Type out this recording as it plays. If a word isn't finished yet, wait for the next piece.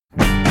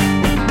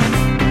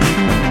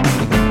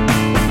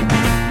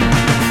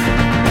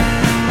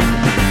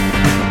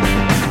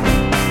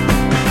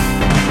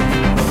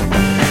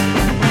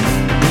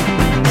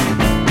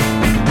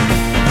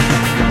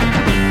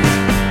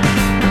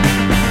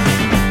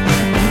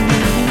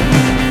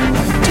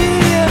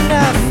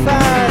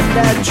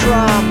that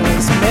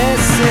drama's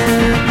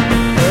missing?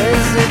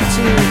 Is it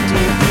too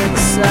deep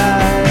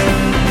inside?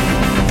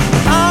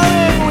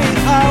 Aren't we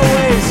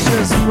always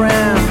just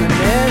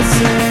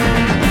reminiscing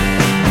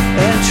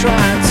and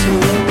trying to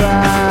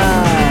arrive?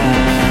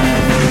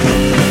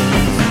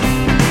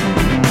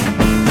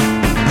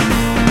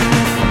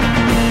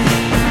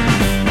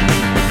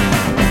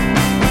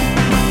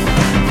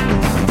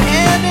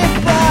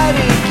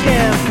 Anybody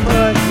can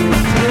put you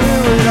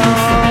through it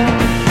all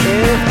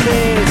if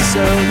they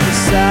so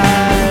decide.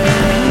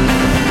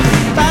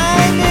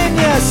 Finding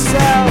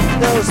yourself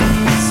those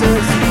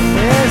pieces you're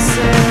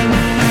missing,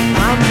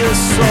 I'm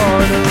just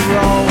sort of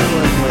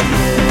rolling with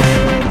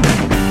it.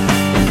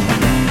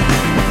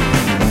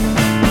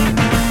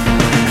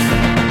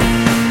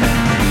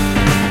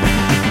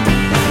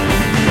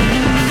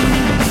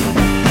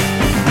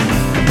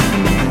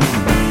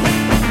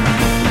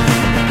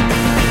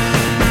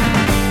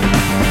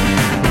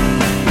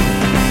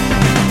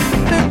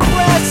 The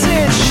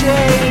crescent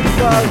shape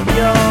of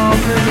your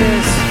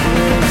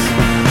meniscus,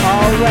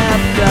 all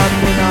wrapped up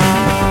in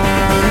arms.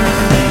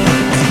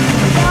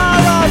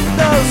 All of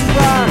those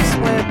rocks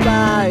went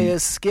by you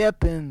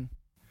skipping,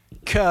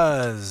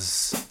 'cause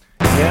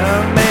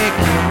you're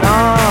making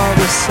all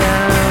the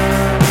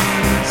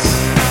sounds.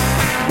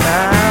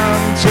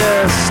 I'm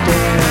just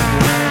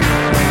standing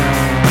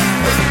around.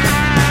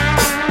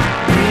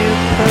 You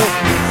put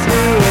me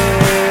through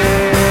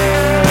it.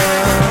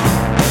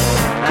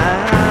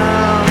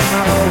 I'm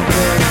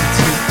hoping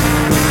to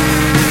do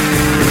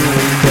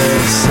the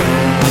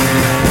same.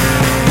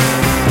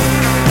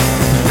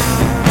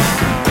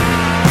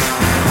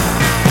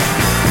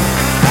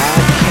 I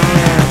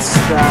can't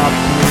stop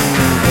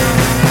breathing,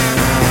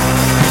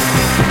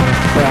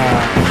 but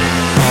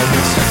I'll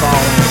just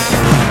fall